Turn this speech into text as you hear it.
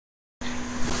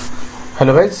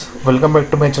Hello guys, welcome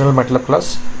back to my channel MATLAB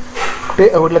class.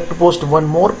 Today I would like to post one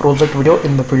more project video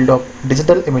in the field of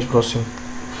digital image processing.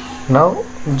 Now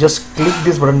just click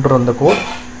this button to run the code.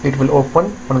 It will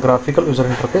open one graphical user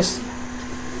interface.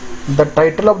 The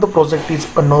title of the project is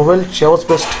a novel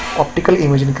chaos-based optical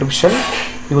image encryption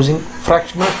using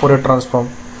fractional Fourier transform.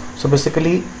 So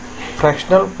basically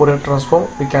fractional Fourier transform,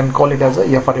 we can call it as a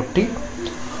FRFT.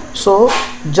 So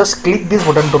just click this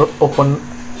button to open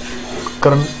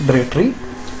current directory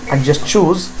and just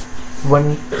choose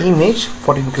one image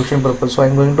for encryption purpose. So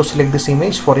I'm going to select this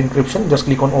image for encryption. Just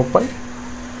click on open.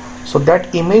 So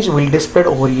that image will display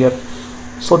over here.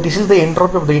 So this is the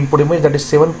entropy of the input image, that is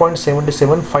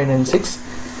 7.77596.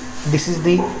 this is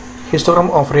the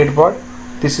histogram of red part,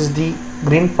 this is the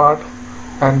green part,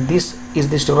 and this is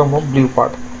the histogram of blue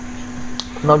part.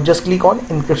 Now just click on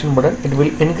encryption button. It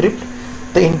will encrypt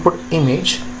the input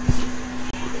image.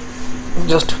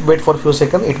 Just wait for a few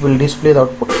seconds, it will display the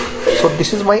output. So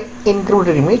this is my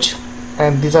encrypted image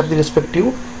and these are the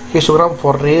respective histogram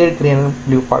for red, green and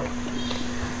blue part.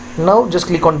 Now just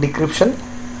click on decryption.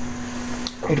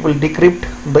 It will decrypt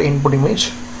the input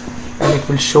image and it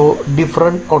will show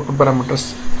different output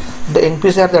parameters. The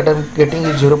NPCR that I am getting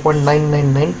is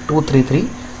 0.999233.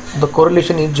 the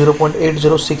correlation is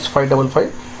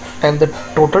 0.806555 and the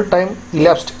total time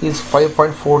elapsed is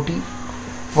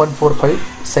 5.40145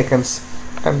 seconds,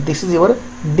 and this is your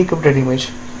decrypted image.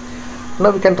 Now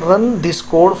we can run this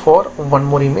code for one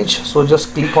more image. So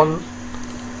just click on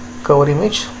cover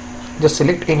image, just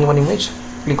select any one image,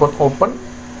 click on open.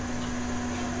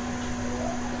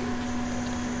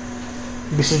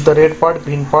 This is the red part,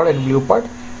 green part and blue part.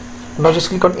 Now just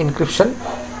click on encryption.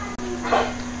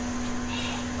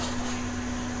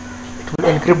 It will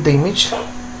encrypt the image.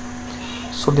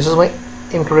 So this is my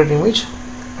encrypted image,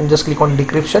 and just click on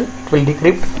decryption. It will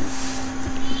decrypt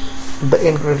the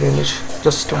encrypted image.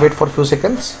 Just wait for a few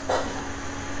seconds,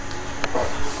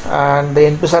 and the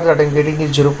NPCR that I am getting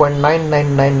is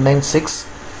 0.99996.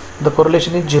 the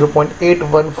correlation is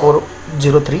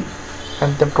 0.81403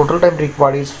 and the total time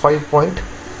required is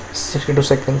 5.62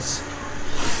 seconds.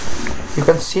 You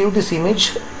can save this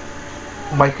image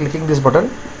by clicking this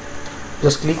button.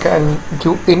 Just click and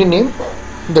give any name,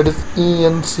 that is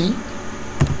ENC.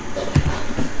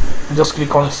 Just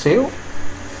click on save.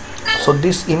 So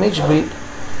this image will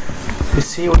be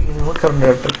saved in your current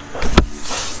directory.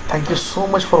 Thank you so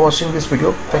much for watching this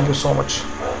video. Thank you so much.